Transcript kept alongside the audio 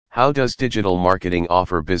How does digital marketing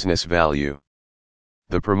offer business value?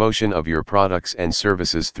 The promotion of your products and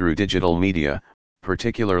services through digital media,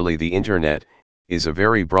 particularly the internet, is a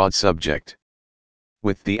very broad subject.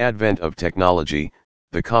 With the advent of technology,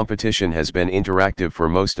 the competition has been interactive for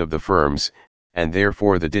most of the firms, and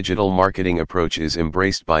therefore the digital marketing approach is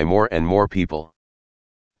embraced by more and more people.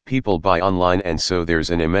 People buy online, and so there's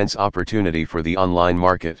an immense opportunity for the online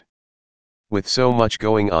market. With so much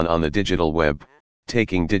going on the digital web,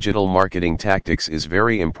 taking digital marketing tactics is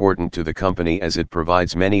very important to the company as it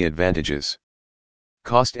provides many advantages.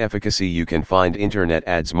 Cost efficacy: you can find internet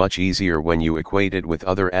ads much easier when you equate it with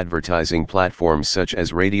other advertising platforms such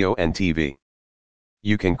as radio and TV.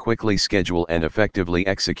 You can quickly schedule and effectively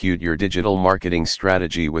execute your digital marketing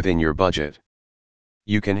strategy within your budget.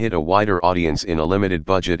 You can hit a wider audience in a limited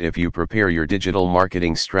budget if you prepare your digital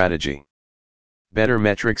marketing strategy. Better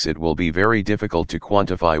metrics: it will be very difficult to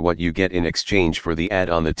quantify what you get in exchange for the ad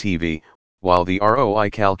on the TV, while the ROI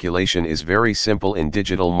calculation is very simple in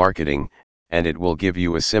digital marketing, and it will give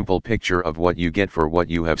you a simple picture of what you get for what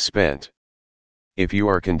you have spent. If you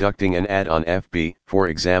are conducting an ad on FB, for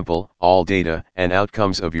example, all data and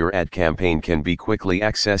outcomes of your ad campaign can be quickly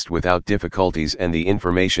accessed without difficulties, and the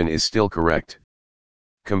information is still correct.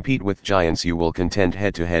 Compete with giants: you will contend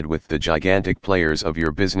head-to-head with the gigantic players of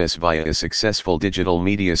your business via a successful digital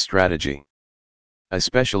media strategy.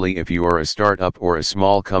 Especially if you are a startup or a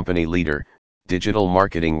small company leader, digital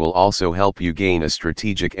marketing will also help you gain a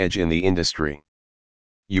strategic edge in the industry.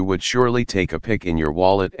 You would surely take a pick in your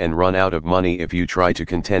wallet and run out of money if you try to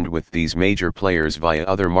contend with these major players via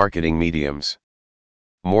other marketing mediums.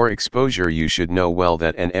 More exposure: you should know well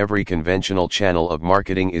that every conventional channel of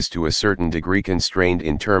marketing is to a certain degree constrained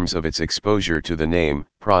in terms of its exposure to the name,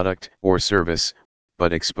 product, or service,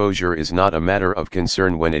 but exposure is not a matter of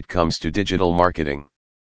concern when it comes to digital marketing.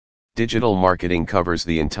 Digital marketing covers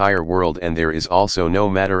the entire world, and there is also no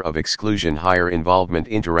matter of exclusion. Higher involvement: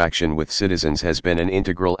 interaction with citizens has been an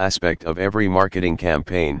integral aspect of every marketing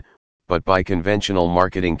campaign, but by conventional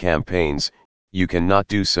marketing campaigns, you cannot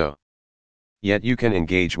do so. Yet you can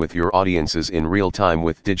engage with your audiences in real time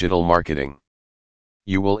with digital marketing.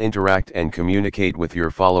 You will interact and communicate with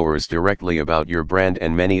your followers directly about your brand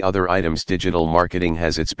and many other items. Digital marketing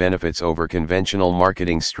has its benefits over conventional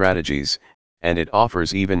marketing strategies, and it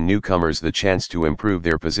offers even newcomers the chance to improve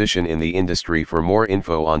their position in the industry. For more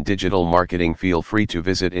info on digital marketing, feel free to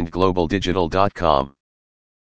visit intglobaldigital.com.